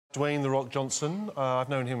Dwayne "The Rock" Johnson. I've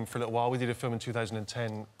known him for a little while. We did a film in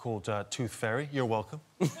 2010 called Tooth Fairy. You're welcome.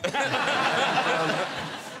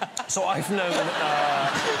 So I've known...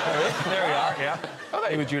 there we are, yeah.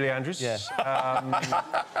 He with Julie Andrews. Yeah.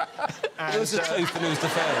 And, it was the tooth and it was the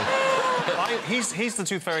fairy. He's the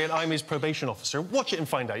Tooth Fairy and I'm his probation officer. Watch it and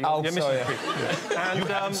find out. You're missing sorry. the treat. And, You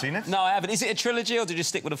haven't seen it? No, I haven't. Is it a trilogy or did you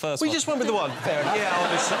stick with the first one? We just went with the one. Fair enough. Yeah, on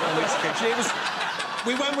this occasion. It was...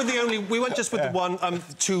 We went with the only... We went just with the one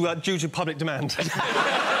due to public demand.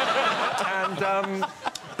 And,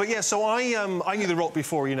 but yeah, so I knew The Rock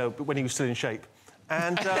before, you know, when he was still in shape.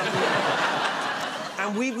 And,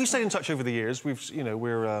 and we stayed in touch over the years. We've, you know,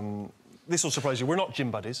 we're... This will surprise you. We're not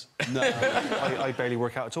gym buddies. No. I barely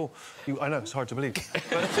work out at all. I know, it's hard to believe.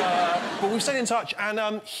 But we stayed in touch,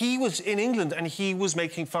 and he was in England, and he was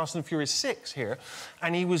making Fast and Furious 6 here.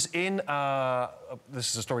 And he was in...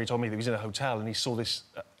 this is a story he told me, that he was in a hotel, and he saw this...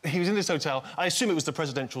 he was in this hotel. I assume it was the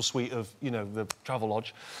presidential suite of, you know, the Travel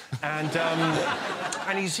Lodge. And,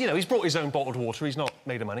 and he's, you know, he's brought his own bottled water. He's not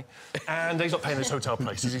made of money. And he's not paying his hotel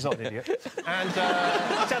prices. He's not an idiot. And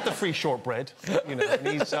he's had the free shortbread, you know,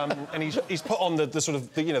 and he's put on the sort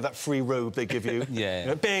of, you know, that free robe they give you. Yeah. You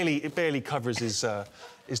know, it barely covers his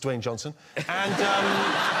Dwayne Johnson. And...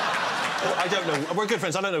 I don't know. We're good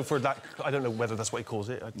friends. I don't know for that. I don't know whether that's what he calls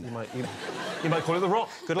it. You might call it The Rock.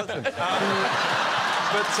 Good luck to him.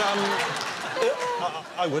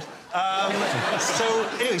 I would. So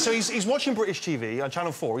anyway, so he's watching British TV on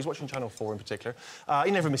Channel 4. He's watching Channel 4 in particular.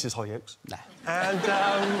 He never misses Hollyoaks. Nah. And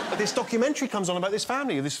this documentary comes on about this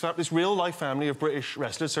family, this real-life family of British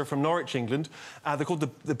wrestlers. They're from Norwich, England. They're called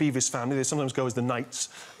the Beavis family. They sometimes go as the Knights.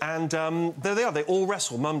 And there they are. They all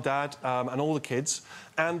wrestle, mum, dad, and all the kids.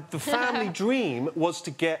 And the family dream was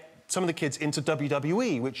to get some of the kids into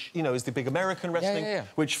WWE, which, you know, is the big American wrestling,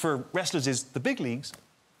 which for wrestlers is the big leagues.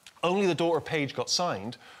 Only the daughter Paige got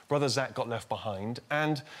signed, brother Zach got left behind,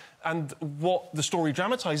 and what the story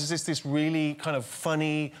dramatises is this really kind of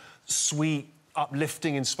funny, sweet,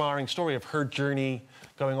 uplifting, inspiring story of her journey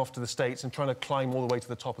going off to the States and trying to climb all the way to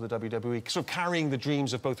the top of the WWE, sort of carrying the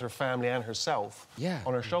dreams of both her family and herself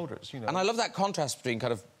on her shoulders, you know. And I love that contrast between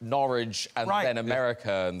kind of Norwich and then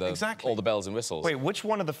America and all the bells and whistles. Wait, which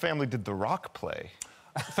one of the family did The Rock play?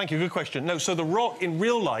 Thank you, good question. No, so The Rock, in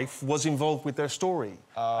real life, was involved with their story.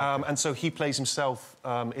 And so he plays himself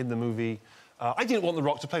in the movie. I didn't want The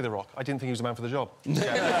Rock to play The Rock. I didn't think he was the man for the job.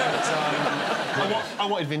 I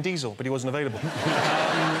wanted Vin Diesel, but he wasn't available.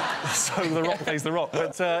 So The Rock plays The Rock.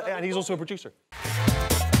 But, and he's also a producer.